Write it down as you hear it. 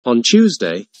On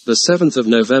Tuesday, the 7th of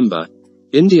November,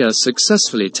 India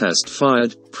successfully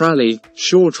test-fired Pralay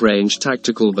short-range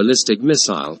tactical ballistic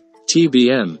missile,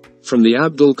 TBM, from the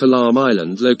Abdul Kalam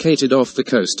Island located off the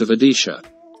coast of Odisha.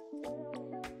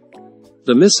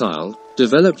 The missile,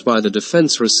 developed by the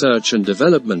Defense Research and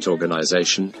Development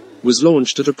Organization, was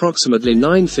launched at approximately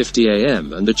 9:50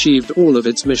 am and achieved all of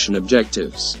its mission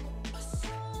objectives.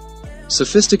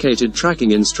 Sophisticated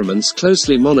tracking instruments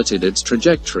closely monitored its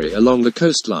trajectory along the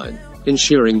coastline,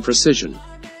 ensuring precision.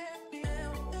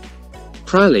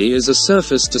 Pralay is a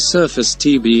surface-to-surface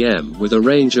TBM with a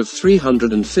range of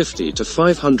 350 to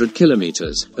 500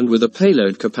 kilometers and with a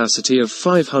payload capacity of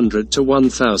 500 to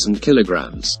 1,000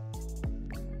 kilograms.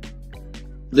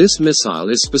 This missile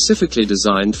is specifically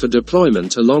designed for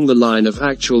deployment along the line of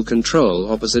actual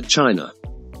control opposite China.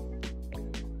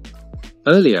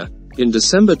 Earlier, in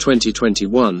December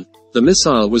 2021, the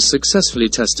missile was successfully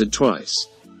tested twice.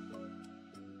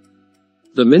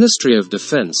 The Ministry of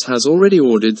Defense has already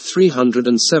ordered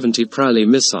 370 Pralay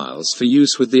missiles for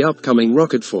use with the upcoming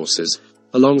rocket forces,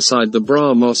 alongside the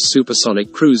BrahMos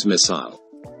supersonic cruise missile.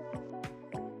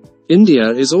 India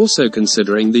is also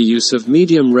considering the use of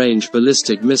medium-range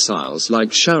ballistic missiles like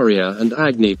Shaurya and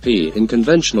Agni-P in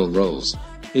conventional roles,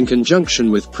 in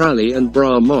conjunction with Pralay and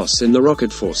BrahMos in the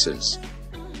rocket forces.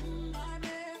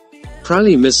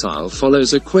 Pralay missile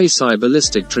follows a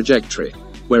quasi-ballistic trajectory,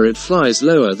 where it flies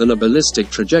lower than a ballistic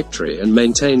trajectory and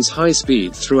maintains high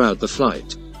speed throughout the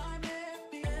flight.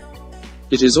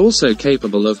 It is also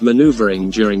capable of maneuvering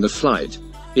during the flight,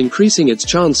 increasing its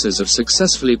chances of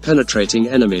successfully penetrating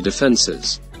enemy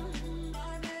defenses.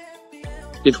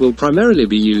 It will primarily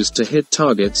be used to hit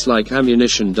targets like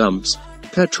ammunition dumps,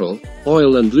 petrol,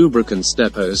 oil and lubricants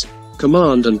depots,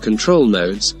 command and control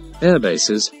nodes,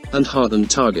 airbases, and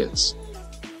hardened targets.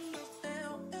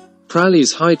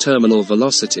 Pralay's high terminal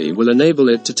velocity will enable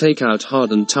it to take out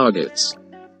hardened targets.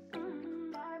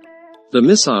 The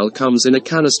missile comes in a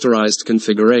canisterized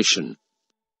configuration.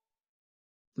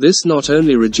 This not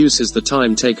only reduces the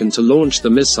time taken to launch the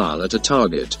missile at a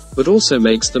target, but also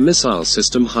makes the missile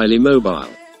system highly mobile.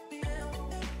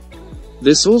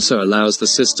 This also allows the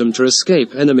system to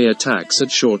escape enemy attacks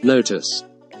at short notice.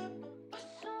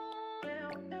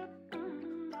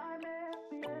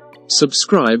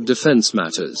 Subscribe Defense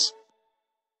Matters.